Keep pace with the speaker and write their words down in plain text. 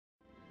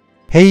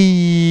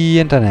Hey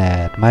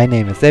Internet, my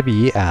name is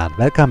Abby and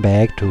welcome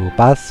back to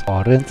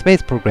Aldrin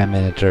Space Program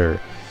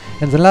Manager.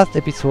 In the last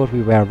episode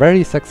we were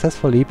very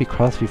successfully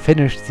because we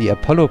finished the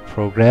Apollo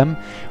program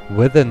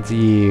within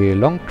the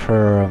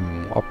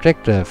long-term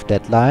objective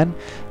deadline.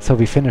 So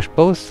we finished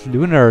both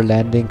lunar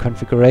landing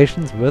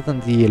configurations within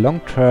the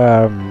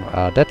long-term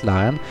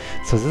deadline.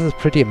 So this is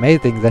pretty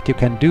amazing that you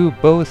can do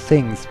both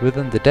things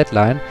within the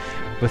deadline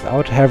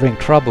without having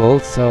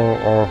trouble,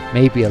 or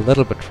maybe a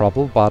little bit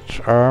trouble, but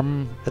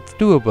it's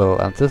doable,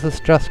 and this is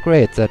just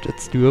great that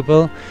it's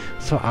doable.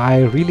 So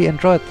I really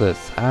enjoyed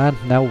this, and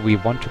now we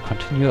want to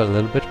continue a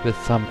little bit with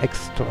some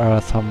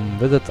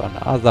visits on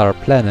other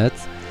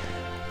planets.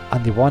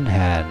 On the one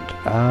hand,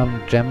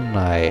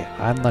 Gemini,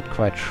 I'm not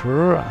quite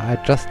sure. I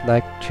just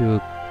like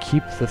to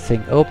keep the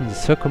thing open. The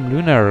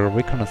circumlunar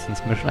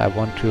reconnaissance mission, I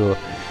want to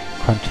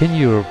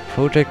continue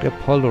Project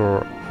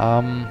Apollo.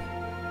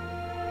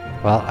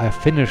 Well, I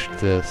finished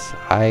this.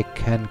 I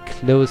can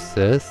close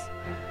this.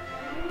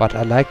 But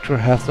I like to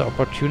have the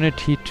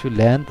opportunity to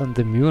land on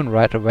the moon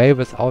right away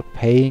without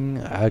paying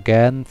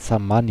again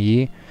some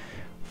money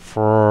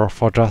for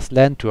just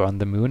land tour on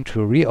the moon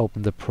to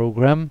reopen the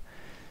program.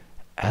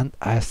 And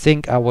I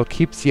think I will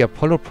keep the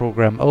Apollo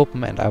program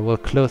open and I will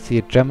close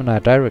the Gemini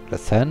direct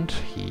ascent.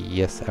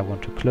 Yes, I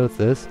want to close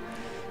this.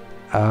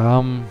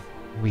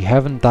 We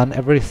haven't done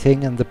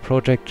everything in the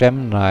Project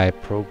Gemini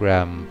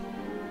program.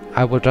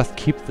 I will just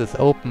keep this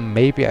open,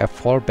 maybe I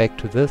fall back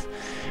to this,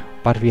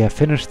 but we have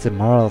finished the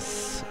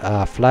Mars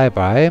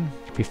flyby,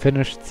 we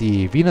finished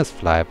the Venus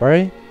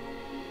flyby,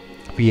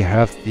 we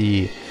have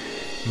the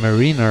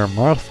Mariner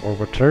Mars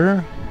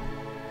orbiter,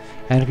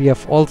 and we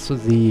have also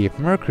the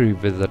Mercury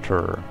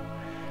visitor.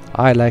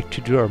 I like to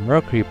do a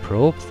Mercury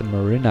probe, the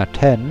Mariner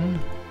 10.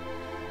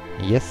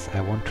 Yes, I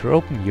want to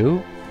open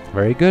you.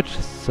 Very good.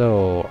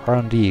 So,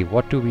 R&D,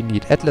 what do we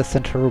need? Atlas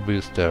Centaur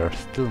booster,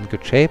 still in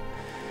good shape.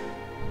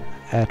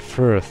 At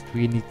first,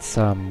 we need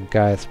some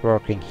guys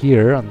working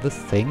here on this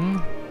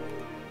thing.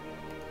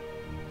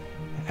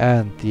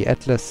 And the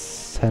Atlas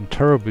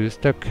Centaur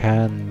booster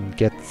can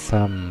get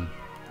some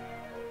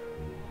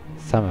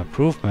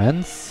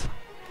improvements.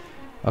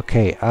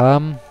 Okay,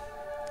 I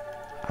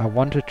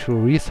wanted to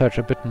research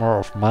a bit more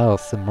of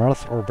Mars, the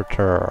Mars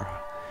orbiter.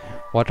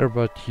 What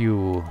about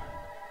you?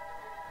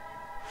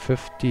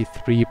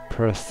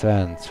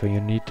 53%, so you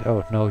need...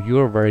 oh no,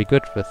 you're very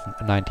good with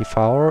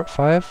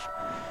 95.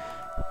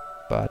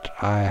 But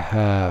I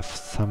have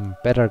some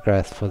better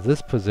guys for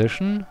this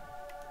position.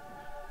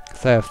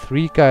 So I have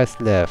 3 guys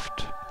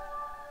left.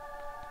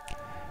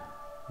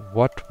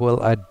 What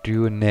will I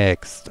do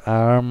next?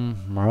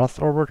 Mars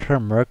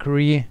orbiter,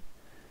 Mercury.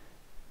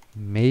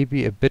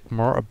 Maybe a bit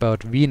more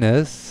about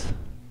Venus.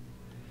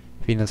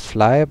 Venus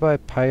flyby,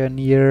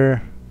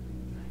 Pioneer.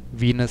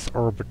 Venus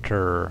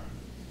orbiter.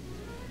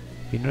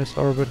 Venus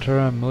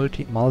orbiter,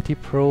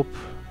 multi-probe.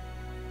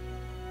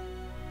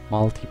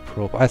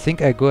 Multi-probe. I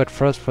think I go at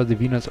first for the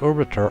Venus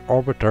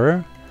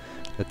orbiter.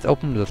 Let's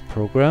open this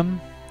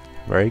program.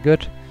 Very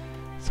good.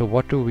 So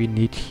what do we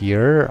need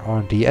here?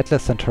 On the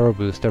Atlas Centaur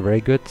booster, very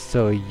good.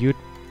 So you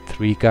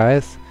 3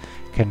 guys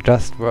can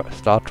just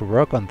start to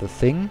work on the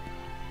thing.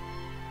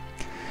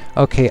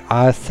 Okay,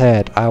 I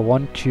said I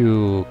want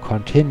to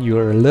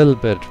continue a little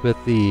bit with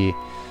the...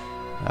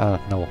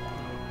 no,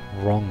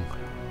 wrong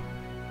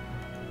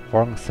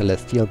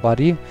celestial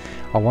body.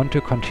 I want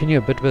to continue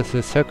a bit with the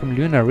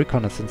circumlunar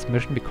reconnaissance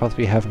mission because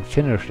we haven't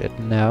finished it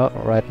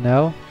right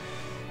now.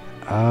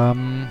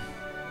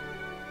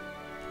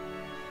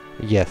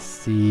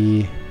 Yes,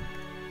 the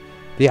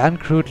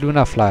uncrewed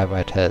lunar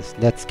flyby test.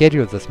 Let's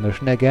schedule this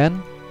mission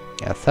again.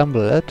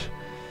 Assemble it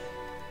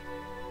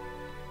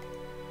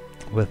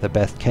with the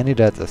best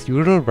candidates as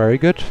usual. Very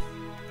good.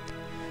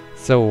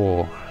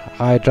 So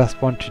I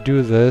just want to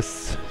do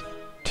this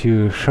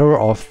to show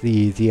off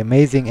the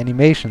amazing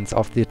animations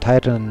of the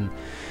Titan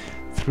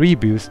 3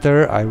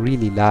 booster I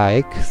really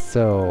like.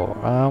 So,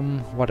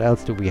 what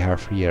else do we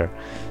have here?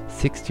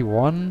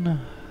 61,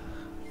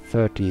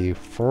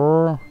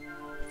 34,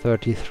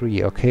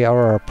 33. Okay,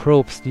 our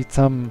probes need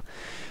some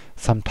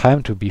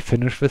time to be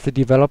finished with the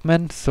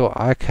development, so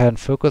I can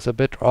focus a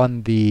bit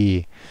on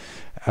the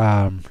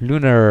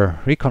lunar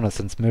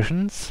reconnaissance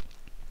missions.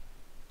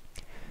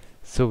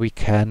 So we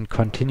can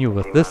continue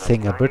with this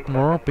thing a bit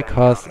more,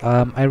 because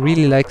I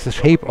really like the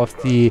shape of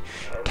the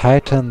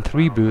Titan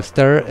 3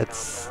 booster.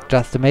 It's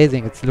just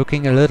amazing. It's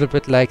looking a little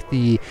bit like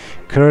the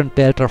current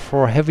Delta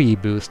IV Heavy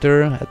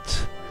booster.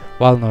 It's,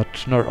 well, not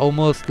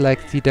almost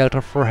like the Delta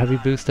IV Heavy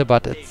booster,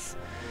 but it's...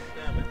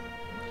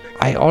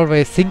 I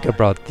always think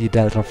about the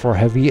Delta IV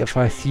Heavy if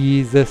I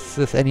see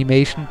this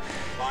animation.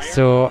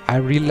 So I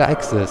really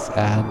like this,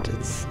 and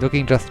it's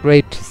looking just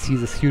great to see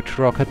this huge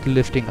rocket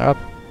lifting up.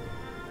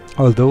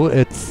 Although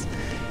it's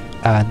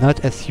not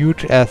as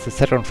huge as the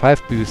Saturn V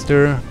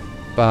booster,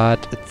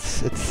 but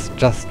it's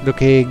just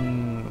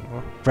looking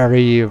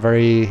very,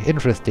 very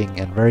interesting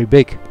and very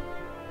big.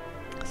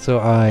 So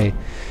I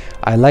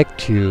like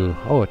to...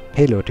 oh,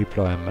 payload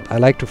deployment. I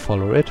like to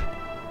follow it.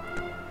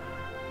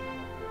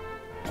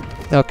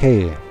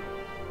 Okay.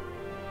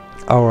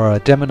 Our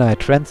Gemini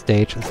trend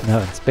stage is now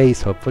in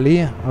space,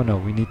 hopefully. Oh no,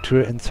 we need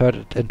to insert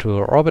it into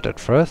orbit at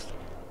first.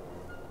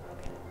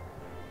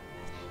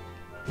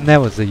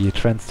 Now the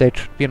trend stage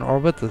should be in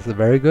orbit, this is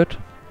very good.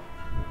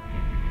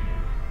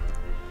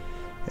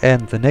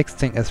 And the next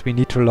thing is we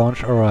need to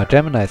launch our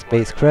Gemini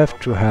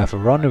spacecraft to have a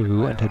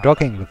rendezvous and a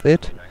docking with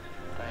it.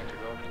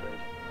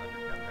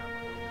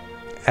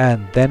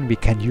 And then we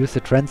can use the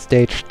trend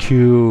stage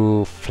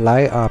to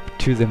fly up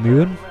to the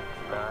moon.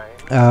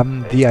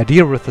 The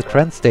idea with the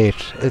trend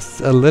stage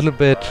is a little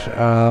bit,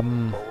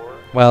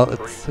 well,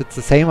 it's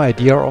the same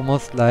idea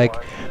almost like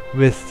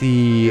with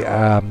the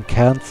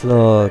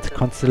cancelled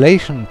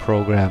Constellation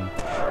program.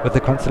 With the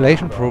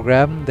Constellation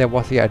program there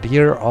was the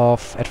idea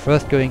of at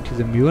first going to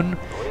the moon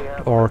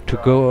or to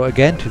go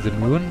again to the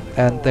moon,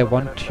 and they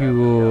want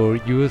to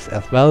use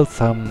as well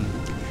some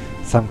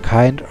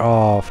kind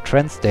of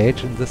trend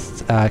stage. In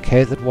this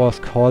case it was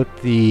called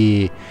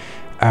the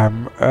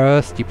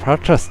Earth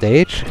departure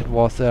stage. It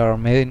was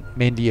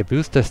mainly a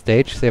booster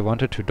stage. They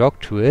wanted to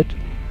dock to it.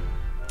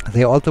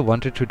 They also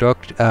wanted to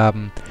dock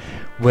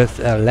with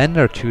a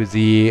lander to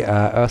the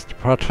Earth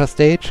departure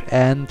stage,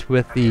 and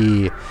with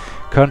the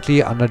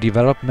currently under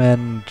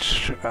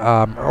development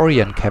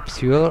Orion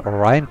capsule.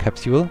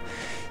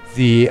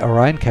 The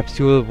Orion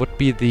capsule would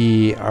be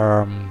the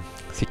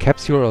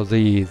capsule or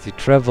the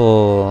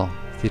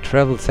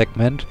travel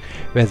segment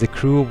where the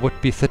crew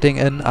would be sitting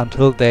in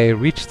until they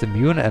reach the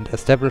moon and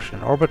establish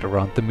an orbit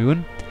around the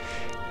moon.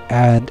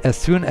 And as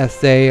soon as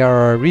they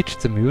reach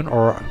the moon,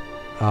 or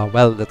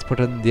well, let's put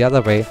it the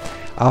other way,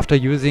 after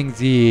using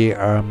the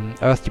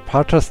Earth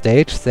departure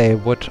stage, they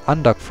would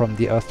undock from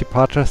the Earth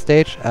departure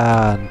stage,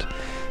 and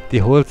the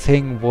whole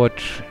thing would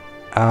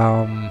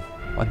on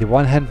the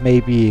one hand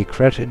maybe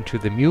crash into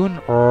the moon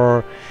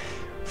or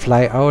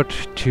fly out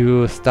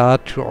to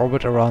start to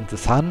orbit around the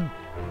sun.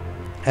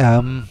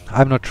 I'm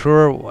not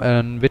sure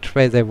in which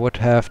way they would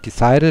have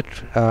decided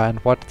and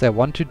what they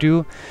want to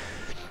do.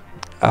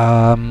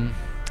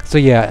 So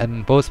yeah,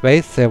 in both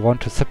ways they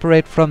want to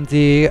separate from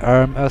the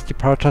Earth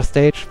departure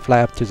stage,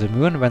 fly up to the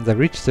moon. When they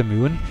reach the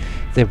moon,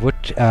 they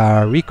would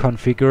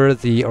reconfigure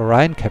the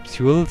Orion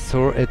capsule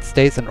so it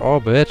stays in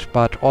orbit,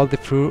 but all the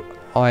crew,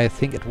 I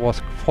think it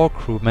was 4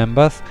 crew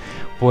members,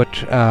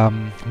 would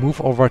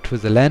move over to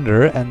the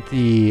lander, and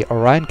the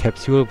Orion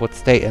capsule would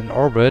stay in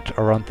orbit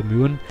around the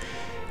moon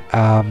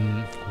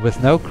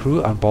with no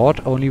crew on board,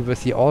 only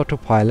with the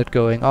autopilot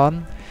going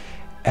on.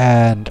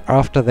 And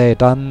after they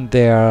done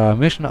their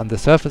mission on the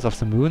surface of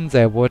the moon,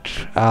 they would,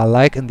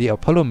 like in the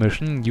Apollo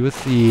mission, use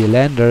the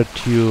lander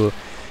to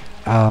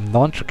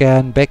launch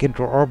again back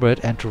into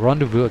orbit and to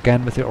rendezvous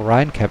again with the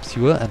Orion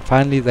capsule, and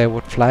finally they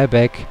would fly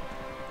back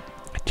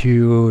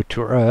to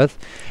Earth.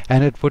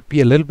 And it would be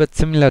a little bit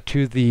similar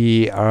to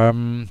the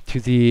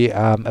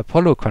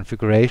Apollo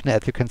configuration,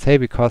 as you can say,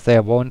 because they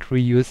won't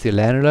reuse the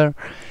lander,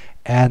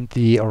 and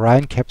the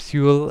Orion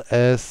capsule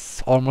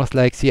is almost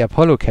like the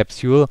Apollo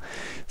capsule,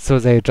 so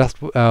they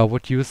just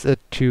would use it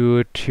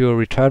to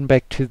return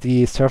back to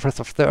the surface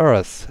of the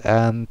Earth.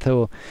 And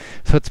so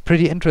it's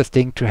pretty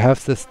interesting to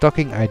have this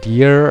docking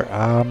idea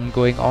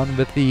going on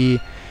with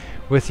the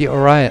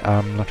Orion,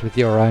 not with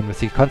the Orion, with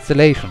the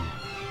Constellation.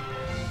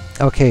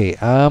 Okay,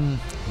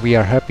 we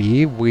are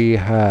happy. We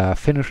have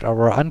finished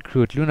our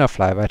uncrewed lunar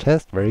flyby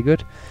test. Very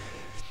good.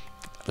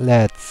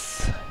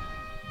 Let's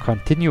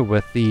continue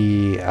with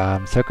the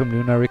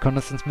circumlunar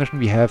reconnaissance mission.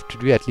 We have to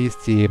do at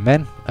least the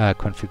man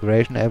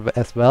configuration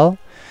as well.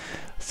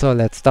 So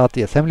let's start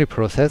the assembly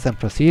process and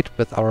proceed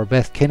with our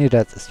best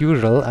candidates as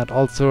usual, and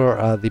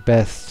also the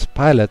best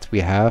pilots we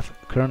have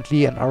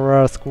currently in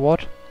our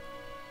squad.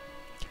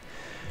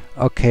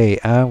 Okay,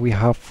 we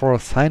have 4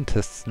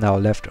 scientists now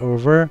left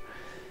over.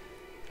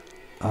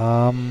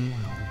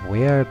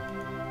 Where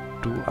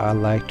do I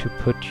like to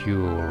put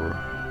you?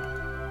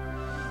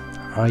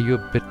 Are you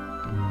a bit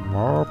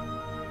more?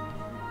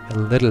 A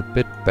little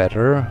bit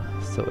better,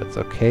 so it's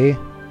okay.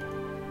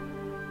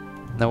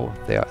 No,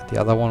 the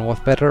other one was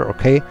better.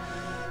 Okay,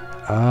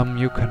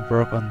 you can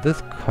work on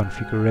this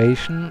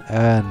configuration.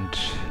 And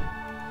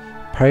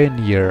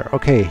Pioneer.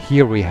 Okay,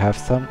 here we have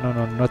some. No,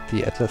 not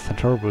the Atlas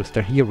Centaur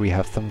booster. Here we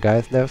have some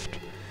guys left.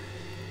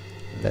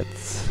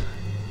 Let's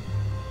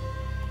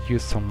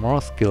use some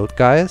more skilled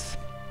guys.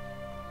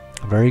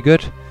 Very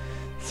good.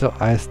 So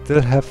I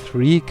still have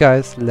 3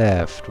 guys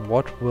left.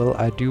 What will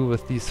I do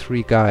with these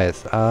 3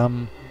 guys?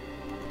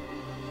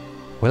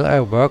 Will I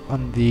work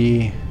on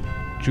the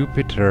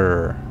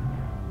Jupiter?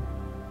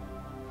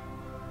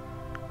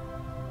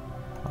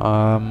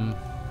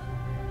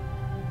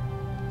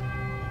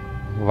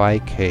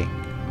 Viking,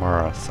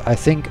 Mars. I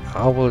think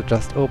I will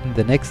just open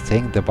the next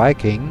thing, the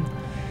Viking.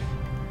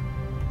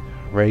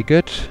 Very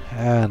good.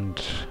 And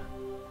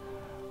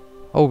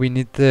oh, we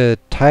need the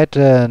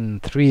Titan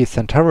 3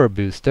 Centaur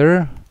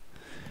booster.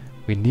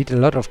 We need a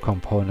lot of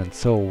components.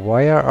 So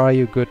where are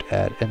you good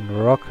at? In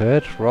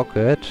rocket.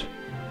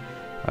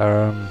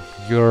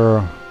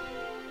 You're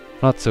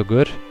not so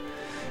good.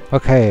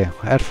 Okay,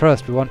 at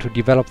first we want to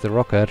develop the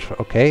rocket.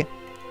 Okay.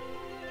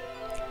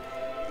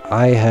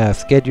 I have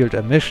scheduled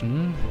a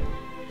mission.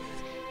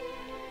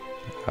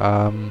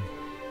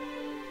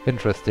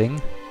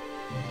 Interesting.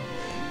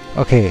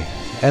 Okay,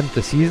 end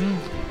the season.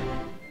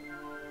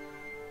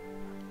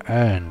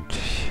 And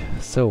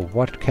so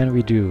what can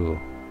we do?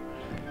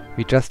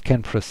 We just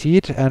can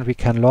proceed and we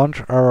can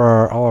launch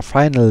our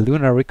final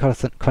lunar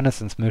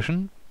reconnaissance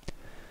mission.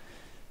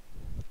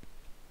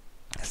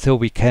 So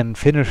we can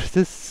finish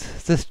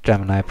this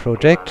Gemini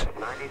project.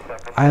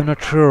 I'm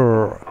not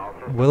sure.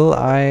 Will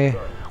I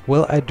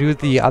do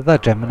the other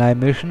Gemini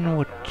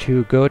mission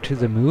to go to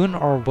the moon,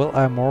 or will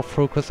I more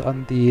focus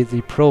on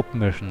the probe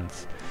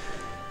missions?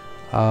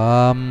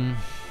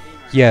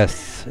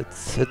 Yes,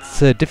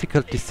 it's a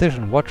difficult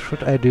decision. What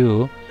should I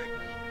do?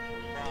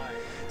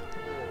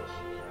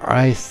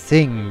 I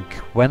think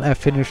when I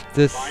finish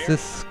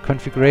this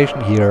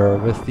configuration here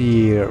with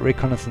the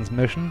reconnaissance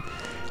mission,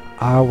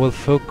 I will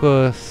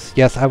focus.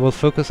 Yes, I will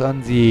focus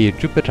on the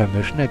Jupiter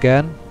mission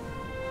again.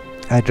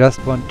 I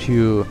just want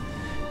to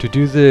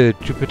do the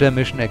Jupiter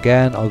mission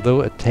again,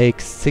 although it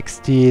takes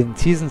 16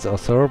 seasons or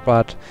so,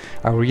 but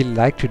I really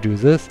like to do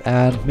this,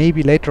 and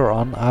maybe later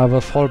on I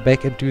will fall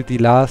back into the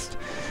last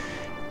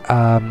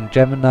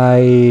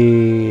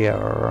Gemini,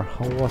 or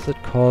how was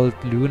it called,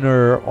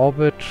 lunar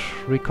orbit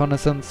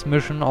reconnaissance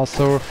mission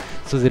also.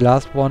 So the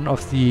last one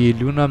of the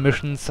lunar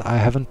missions I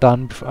haven't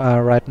done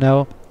right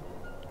now.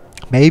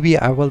 Maybe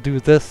I will do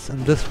this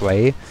in this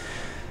way.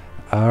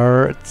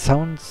 It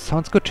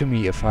sounds good to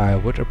me if I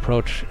would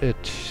approach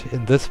it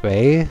in this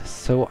way.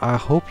 So I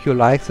hope you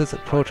like this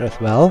approach as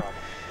well.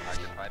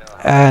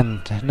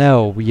 And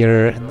now we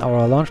are in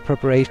our launch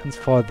preparations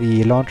for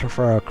the launch of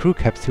our crew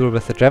capsule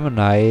with the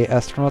Gemini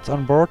astronauts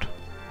on board.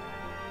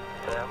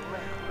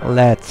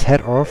 Let's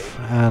head off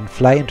and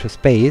fly into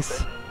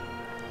space.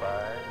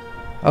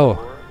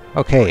 Oh,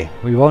 okay,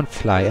 we won't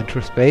fly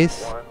into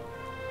space.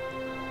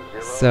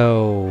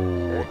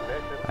 So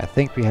I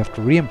think we have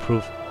to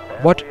re-improve.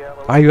 What?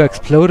 Are you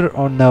exploded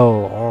or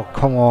no? Oh,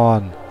 come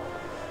on.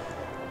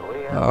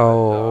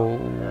 Oh,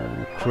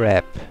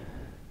 crap.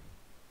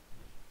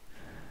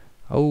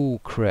 Oh,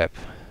 crap.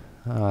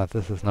 Ah,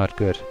 this is not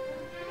good.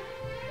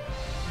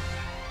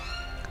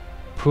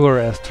 Poor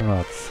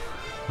astronauts.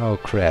 Oh,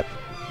 crap.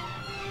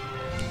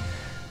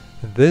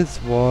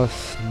 This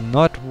was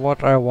not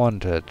what I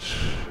wanted.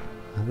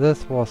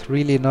 This was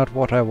really not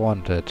what I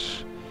wanted.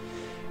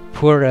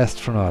 Poor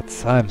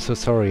astronauts. I'm so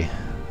sorry.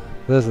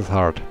 This is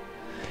hard.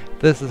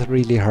 This is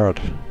really hard.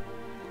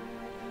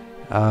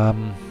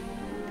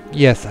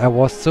 Yes, I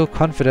was so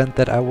confident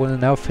that I will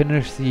now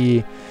finish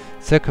the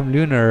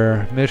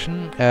circumlunar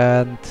mission,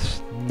 and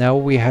now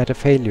we had a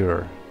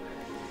failure.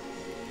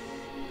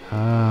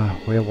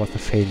 Where was the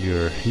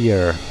failure?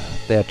 Here.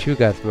 There are 2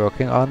 guys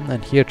working on,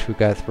 and here 2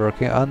 guys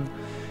working on.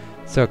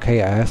 So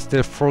okay, I have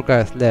still 4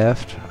 guys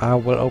left. I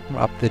will open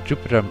up the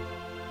Jupiter.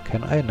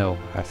 Can I? No,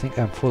 I think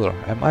I'm full.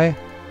 Am I?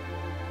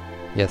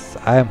 Yes,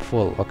 I am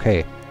full.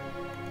 Okay.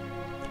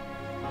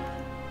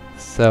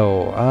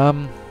 So,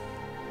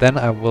 then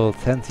I will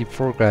send the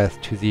 4 guys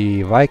to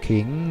the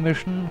Viking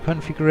mission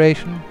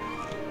configuration.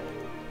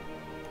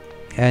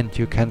 And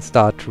you can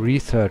start to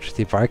research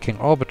the Viking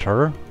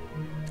orbiter.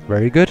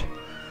 Very good.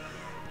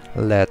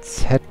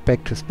 Let's head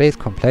back to Space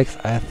Complex.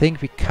 I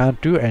think we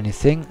can't do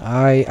anything.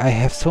 I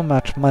have so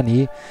much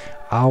money.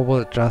 I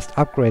will just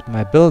upgrade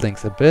my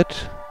buildings a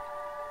bit.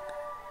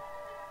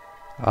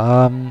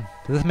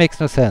 This makes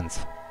no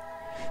sense.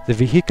 The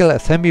vehicle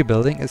assembly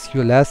building is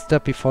your last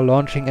step before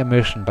launching a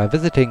mission. By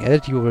visiting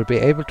it, you will be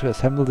able to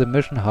assemble the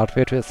mission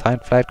hardware to assign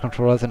flight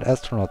controllers and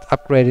astronauts.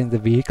 Upgrading the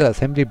vehicle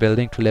assembly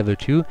building to level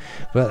 2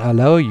 will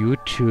allow you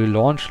to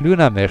launch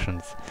lunar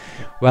missions.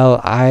 Well,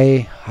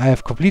 I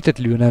have completed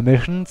lunar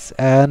missions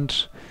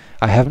and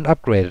I haven't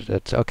upgraded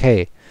it.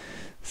 Okay.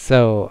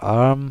 So,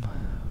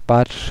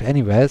 but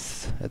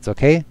anyways, it's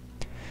okay.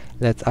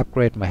 Let's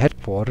upgrade my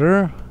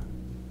headquarters.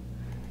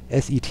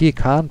 SET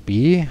can't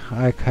be.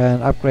 I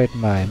can upgrade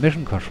my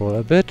mission control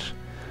a bit.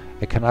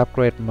 I can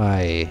upgrade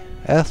my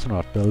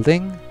astronaut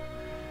building.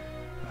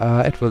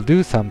 It will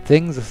do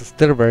something. This is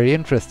still very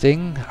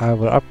interesting. I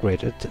will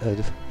upgrade it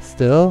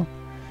still.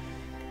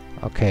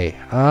 Okay.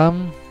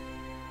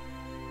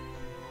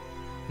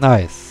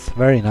 Nice.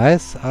 Very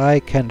nice. I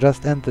can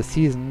just end the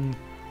season.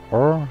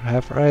 Or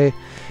have I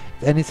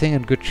anything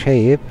in good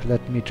shape?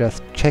 Let me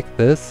just check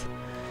this.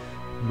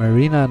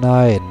 Marina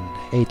 9.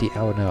 80,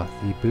 oh no,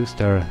 the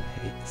booster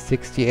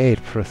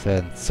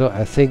 68%. So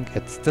I think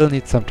it still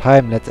needs some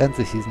time. Let's end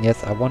the season.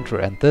 Yes, I want to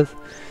end this.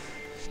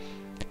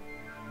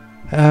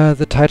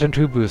 The Titan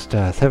 2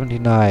 booster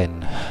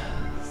 79.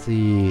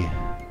 The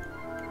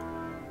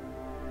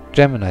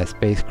Gemini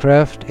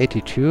spacecraft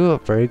 82,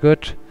 very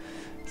good.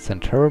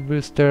 Centaur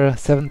booster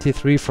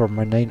 73 for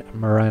Marina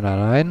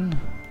 9.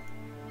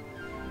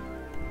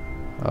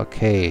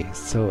 Okay,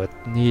 so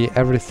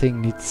everything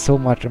needs so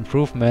much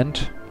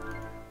improvement.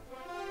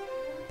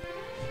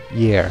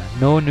 Yeah,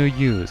 no new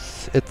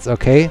use. It's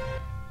okay.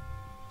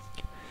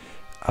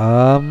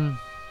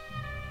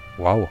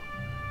 Wow.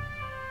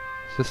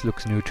 This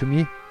looks new to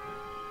me.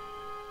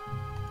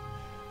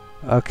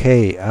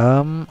 Okay,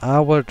 I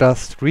will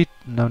just read...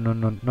 No,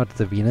 not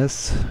the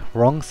Venus.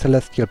 Wrong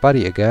celestial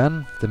body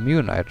again. The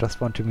Moon, I just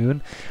want to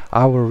Moon.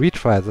 I will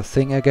retry the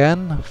thing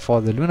again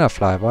for the lunar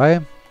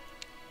flyby.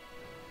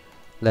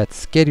 Let's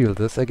schedule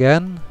this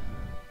again.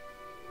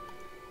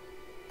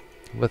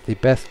 With the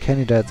best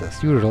candidates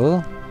as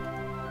usual.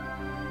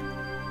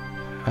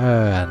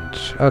 And...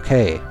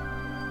 okay.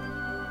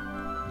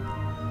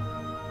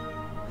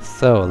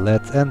 So,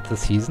 let's end the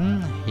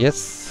season.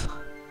 Yes.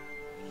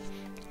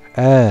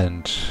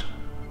 And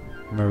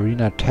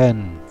Marina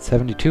 10,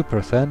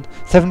 72%.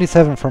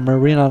 77 from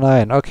Marina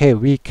 9. Okay,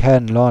 we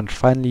can launch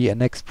finally a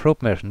next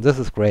probe mission. This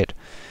is great.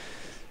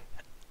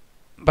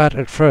 But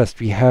at first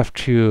we have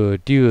to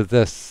do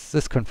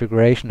this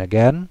configuration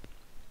again.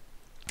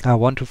 I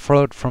want to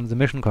follow it from the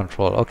mission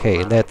control.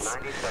 Okay, let's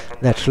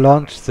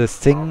launch this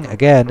thing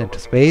again into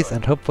space,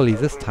 and hopefully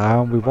this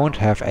time we won't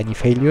have any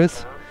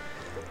failures.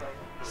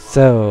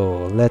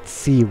 So let's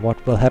see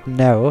what will happen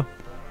now.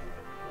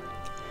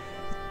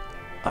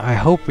 I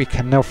hope we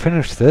can now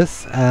finish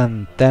this,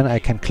 and then I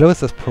can close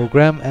this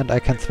program and I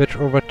can switch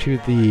over to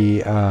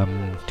the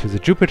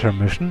Jupiter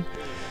mission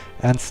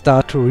and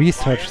start to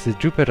research the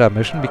Jupiter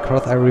mission,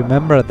 because I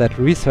remember that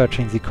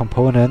researching the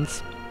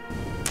components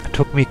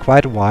took me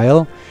quite a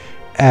while,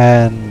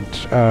 and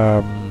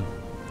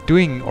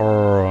doing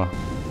or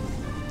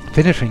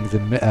finishing the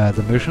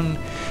mission,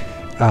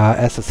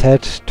 as I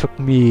said, took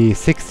me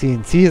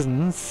 16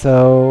 seasons.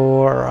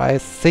 So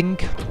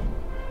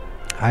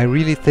I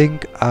really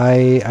think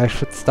I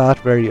should start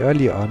very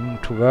early on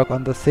to work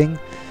on the thing.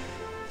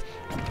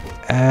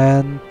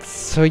 And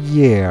so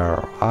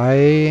yeah,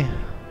 I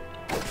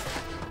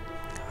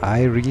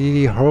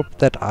really hope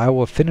that I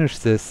will finish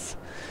this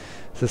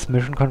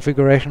mission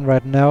configuration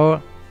right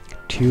now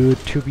to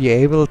be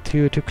able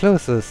to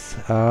close this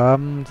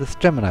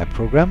Gemini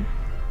program.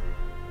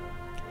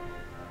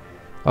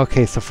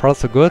 Okay, so far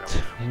so good.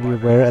 We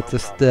were at the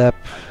step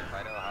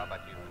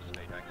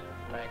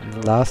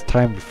last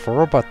time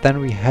before, but then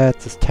we had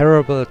this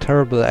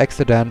terrible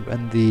accident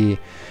in the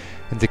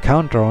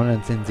countdown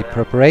and in the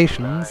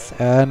preparations,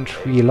 and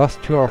we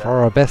lost 2 of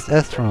our best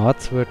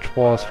astronauts, which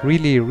was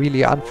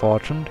really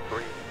unfortunate.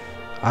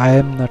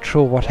 I'm not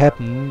sure what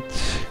happened.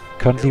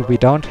 Currently we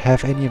don't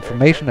have any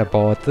information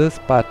about this,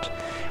 but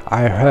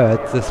I heard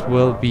this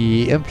will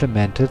be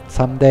implemented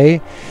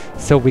someday,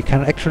 so we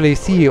can actually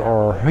see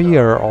or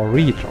hear or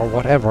read or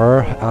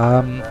whatever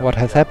what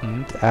has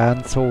happened,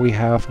 and so we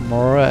have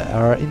more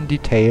in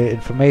detail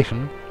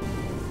information.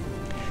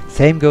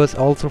 Same goes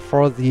also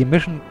for the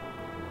mission.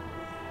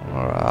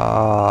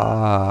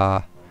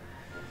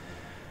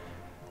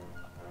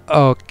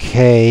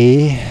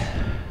 Okay.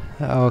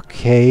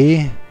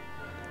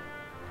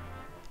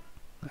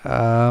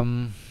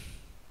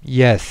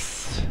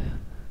 Yes.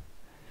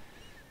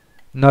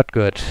 Not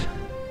good.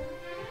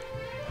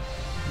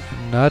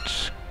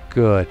 Not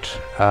good.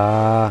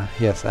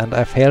 Yes, and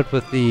I failed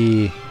with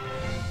the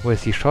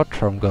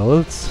short-term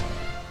goals.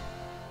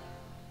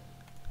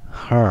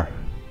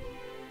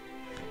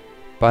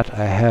 But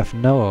I have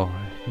no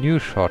new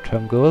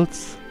short-term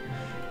goals,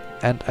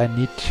 and I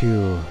need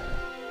to...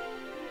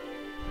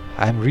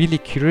 I'm really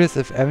curious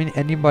if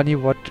anybody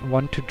would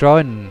want to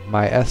join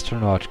my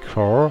astronaut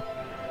corps.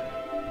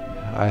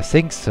 I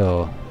think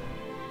so.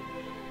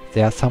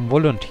 There are some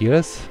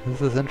volunteers.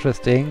 This is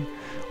interesting.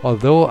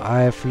 Although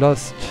I've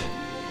lost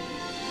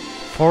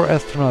 4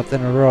 astronauts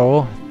in a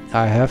row,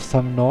 I have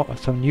some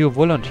new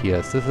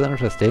volunteers. This is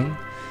interesting.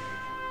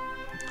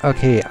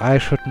 Okay, I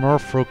should more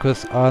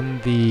focus on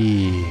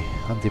the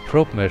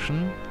probe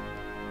mission.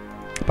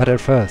 But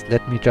at first,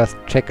 let me just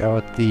check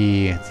out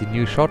the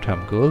new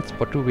short-term goals.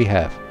 What do we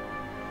have?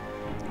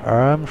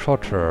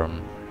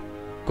 Short-term.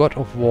 God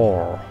of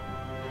War.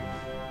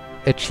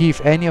 Achieve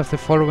any of the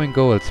following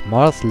goals.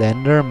 Mars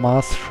lander,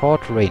 Mars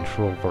short range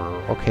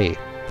rover. Okay.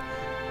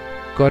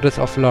 Goddess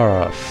of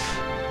Love.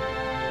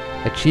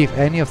 Achieve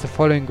any of the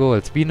following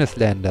goals. Venus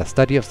lander,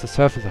 study of the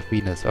surface of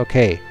Venus.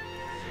 Okay.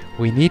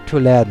 We need to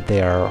land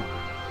there.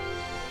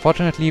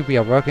 Fortunately, we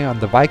are working on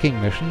the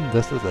Viking mission.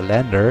 This is a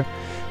lander.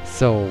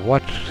 So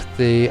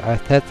I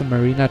said the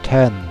Marina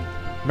 10.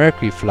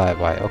 Mercury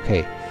flyby.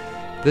 Okay.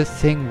 This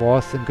thing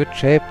was in good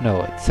shape.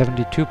 No, it's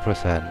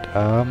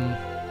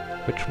 72%.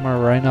 Which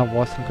Marina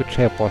was in good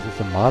shape? Was it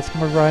the Mars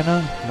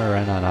Marina?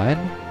 Marina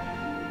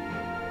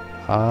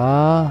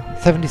 9?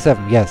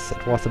 77, yes,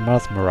 it was the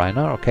Mars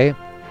Marina, okay.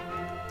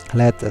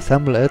 Let's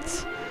assemble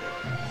it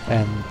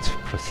and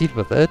proceed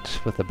with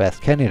it, with the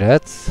best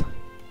candidates.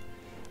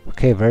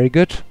 Okay, very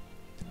good.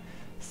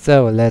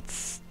 So,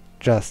 let's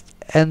just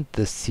end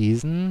the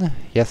season.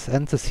 Yes,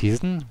 end the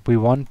season. We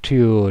want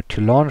to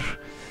launch...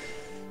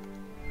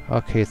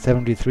 Okay,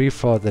 73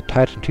 for the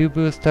Titan II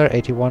booster,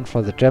 81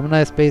 for the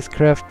Gemini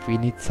spacecraft. We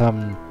need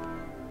some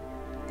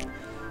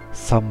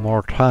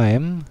more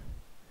time.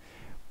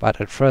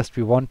 But at first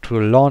we want to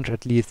launch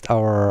at least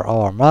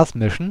our Mars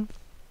mission.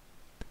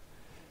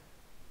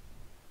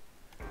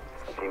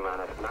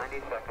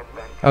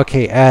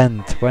 Okay,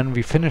 and when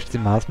we finish the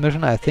Mars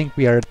mission, I think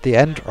we are at the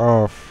end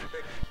of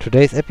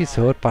today's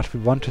episode, but we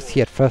want to see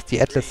at first the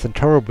Atlas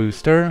Centauro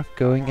booster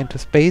going into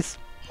space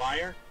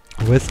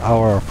with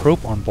our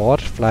probe on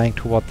board, flying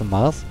toward the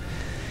Mars.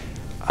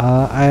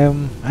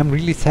 I'm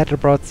really sad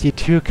about the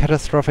 2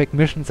 catastrophic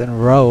missions in a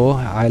row.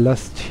 I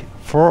lost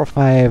 4 of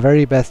my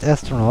very best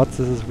astronauts.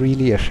 This is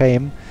really a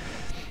shame.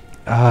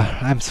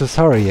 I'm so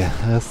sorry.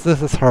 This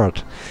is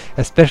hard,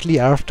 especially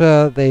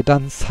after they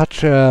done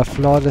such a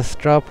flawless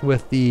job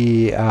with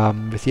the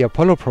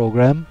Apollo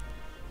program.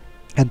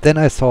 And then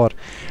I thought,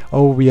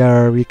 oh,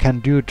 we can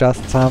do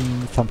just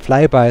some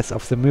flybys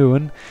of the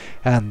moon,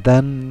 and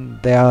then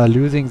they are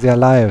losing their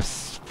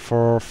lives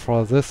for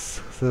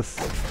this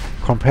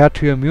compared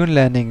to a moon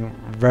landing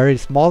very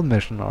small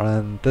mission.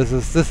 And this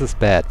is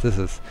bad. This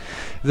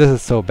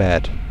is so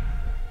bad.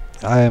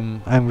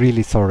 I'm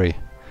really sorry.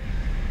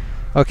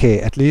 Okay,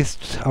 at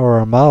least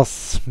our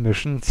Mars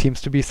mission seems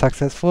to be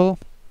successful,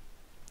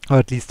 or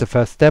at least the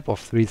first step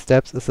of 3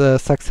 steps is a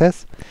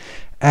success.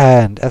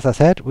 And as I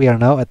said, we are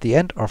now at the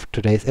end of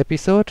today's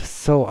episode,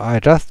 so I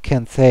just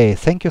can say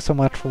thank you so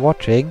much for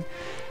watching.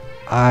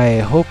 I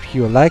hope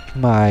you liked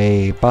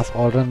my Buzz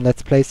Aldrin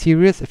Let's Play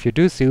series. If you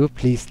do so,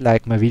 please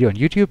like my video on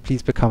YouTube,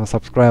 please become a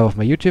subscriber of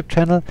my YouTube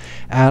channel,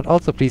 and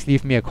also please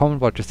leave me a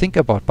comment what you think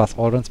about Buzz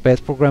Aldrin Space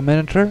Program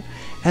Manager.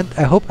 And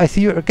I hope I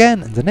see you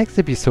again in the next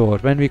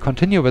episode when we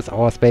continue with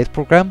our space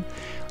program.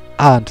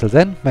 Until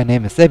then, my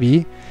name is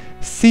Sebi.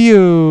 See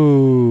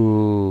you!